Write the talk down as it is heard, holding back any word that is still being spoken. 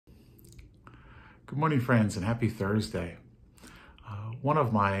Good morning, friends, and happy Thursday. One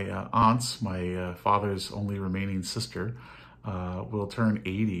of my aunts, my father's only remaining sister, will turn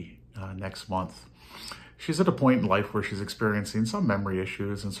 80 next month. She's at a point in life where she's experiencing some memory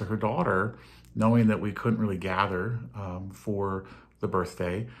issues, and so her daughter, knowing that we couldn't really gather for the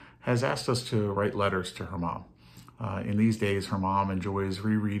birthday, has asked us to write letters to her mom. In these days, her mom enjoys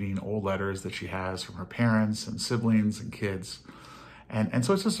rereading old letters that she has from her parents and siblings and kids. And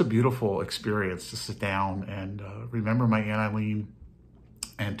so it's just a beautiful experience to sit down and remember my Aunt Eileen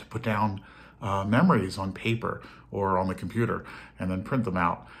and to put down memories on paper or on the computer and then print them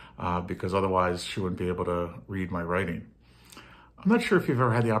out because otherwise she wouldn't be able to read my writing. I'm not sure if you've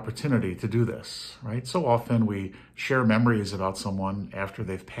ever had the opportunity to do this, right? So often we share memories about someone after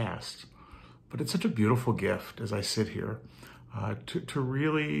they've passed, but it's such a beautiful gift as I sit here to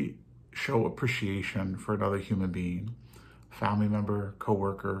really show appreciation for another human being. Family member,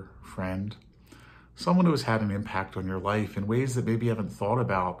 coworker, friend, someone who has had an impact on your life in ways that maybe you haven't thought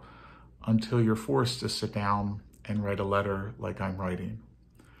about until you're forced to sit down and write a letter like I'm writing.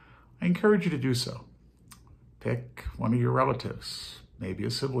 I encourage you to do so. Pick one of your relatives, maybe a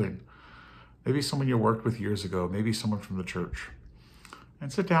sibling, maybe someone you worked with years ago, maybe someone from the church,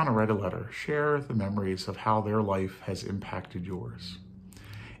 and sit down and write a letter. Share the memories of how their life has impacted yours.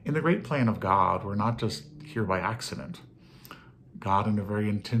 In the great plan of God, we're not just here by accident. God, in a very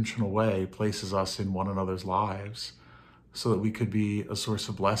intentional way, places us in one another's lives so that we could be a source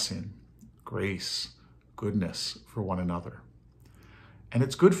of blessing, grace, goodness for one another. And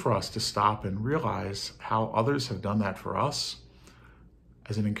it's good for us to stop and realize how others have done that for us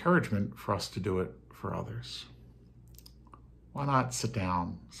as an encouragement for us to do it for others. Why not sit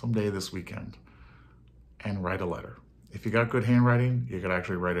down someday this weekend and write a letter? If you got good handwriting, you could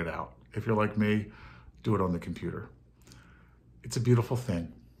actually write it out. If you're like me, do it on the computer. It's a beautiful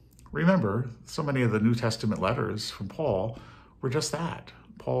thing. Remember, so many of the New Testament letters from Paul were just that.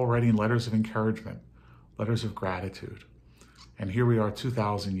 Paul writing letters of encouragement, letters of gratitude. And here we are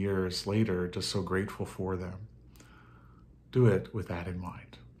 2,000 years later, just so grateful for them. Do it with that in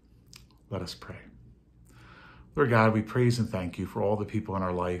mind. Let us pray. Lord God, we praise and thank you for all the people in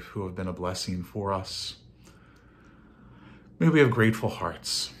our life who have been a blessing for us. May we have grateful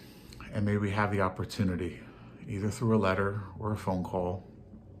hearts, and may we have the opportunity, either through a letter or a phone call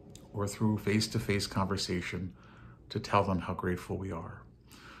or through face-to-face conversation, to tell them how grateful we are.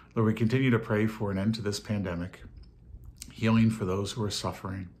 Lord, we continue to pray for an end to this pandemic, healing for those who are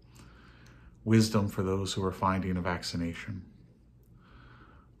suffering, wisdom for those who are finding a vaccination.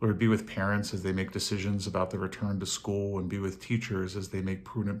 Lord, be with parents as they make decisions about the return to school, and be with teachers as they make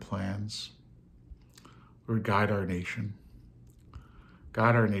prudent plans. Lord, guide our nation.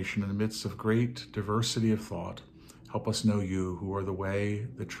 Guide our nation in the midst of great diversity of thought. Help us know you, who are the way,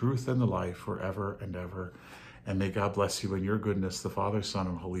 the truth, and the life forever and ever. And may God bless you in your goodness, the Father, Son,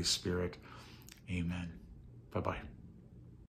 and Holy Spirit. Amen. Bye-bye.